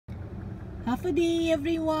Half a day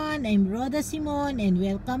everyone, I'm Roda Simon and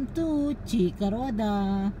welcome to Chika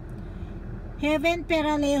Roda. Heaven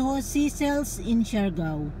Peralejo sizzles in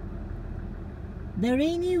Siargao. The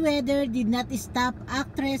rainy weather did not stop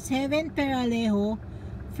actress Heaven Peralejo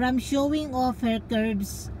from showing off her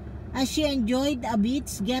curves as she enjoyed a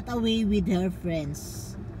beach getaway with her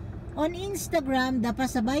friends. On Instagram, the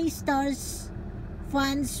Pasabay Stars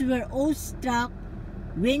fans were awestruck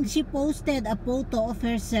when she posted a photo of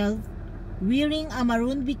herself wearing a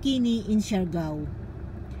maroon bikini in Siargao.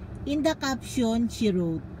 In the caption, she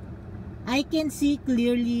wrote, "I can see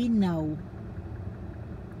clearly now."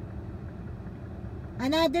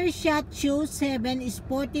 Another shot shows Heaven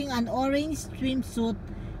sporting an orange swimsuit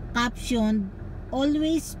captioned,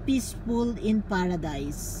 "Always peaceful in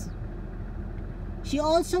paradise." She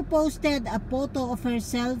also posted a photo of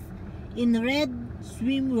herself in red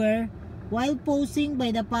swimwear while posing by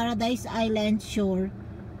the Paradise Island shore.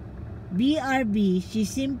 BRB, she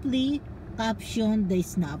simply captioned the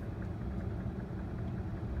snap.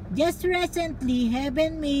 Just recently,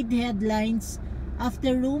 Heaven made headlines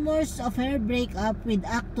after rumors of her breakup with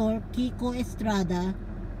actor Kiko Estrada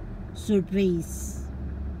surfaced.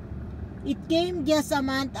 It came just a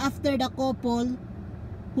month after the couple,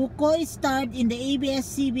 who co-starred in the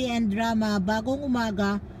ABS-CBN drama Bagong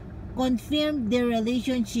Umaga, confirmed their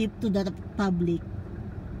relationship to the public.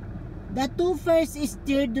 The two first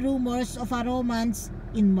stirred rumors of a romance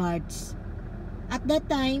in March. At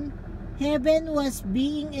that time, Heaven was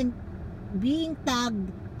being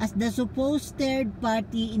tagged as the supposed third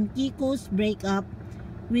party in Kiko's breakup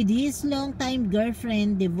with his longtime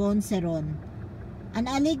girlfriend Devon Seron,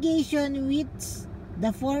 an allegation which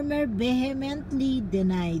the former vehemently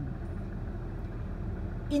denied.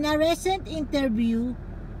 In a recent interview,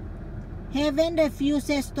 Heaven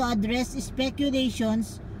refuses to address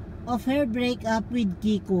speculations of her breakup with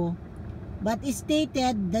Kiko, but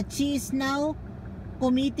stated that she is now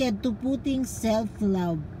committed to putting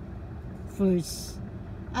self-love first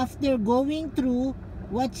after going through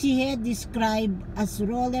what she had described as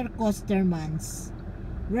roller coaster months.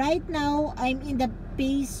 "Right now, I'm in the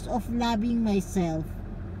phase of loving myself.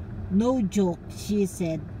 No joke," she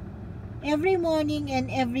said. "Every morning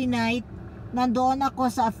and every night, nandoon ako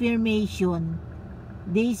sa affirmation.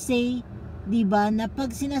 They say, diba, na pag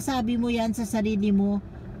sinasabi mo yan sa sarili mo,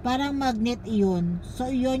 parang magnet iyon. So,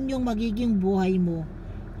 iyon yung magiging buhay mo.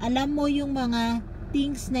 Alam mo yung mga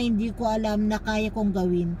things na hindi ko alam na kaya kong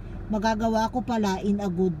gawin, magagawa ko pala in a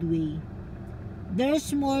good way. There's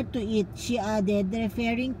more to it," she added,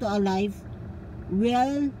 referring to a life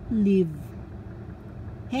well lived.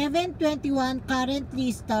 Heaven 21 currently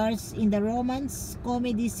stars in the romance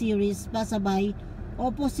comedy series Pasabay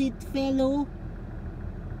opposite fellow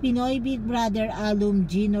Pinoy Big Brother alum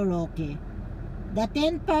Gino Roque. The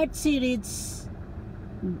 10-part series,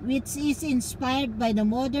 which is inspired by the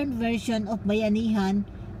modern version of Bayanihan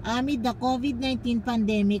amid the COVID-19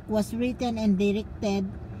 pandemic, was written and directed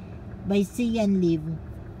by Sian Liv.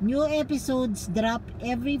 New episodes drop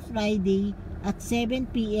every Friday at 7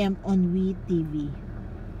 p.m. on WeTV.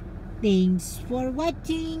 Thanks for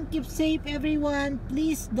watching. Keep safe everyone.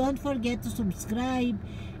 Please don't forget to subscribe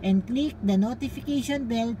and click the notification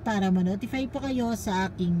bell para ma-notify po kayo sa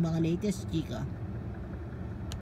aking mga latest chika.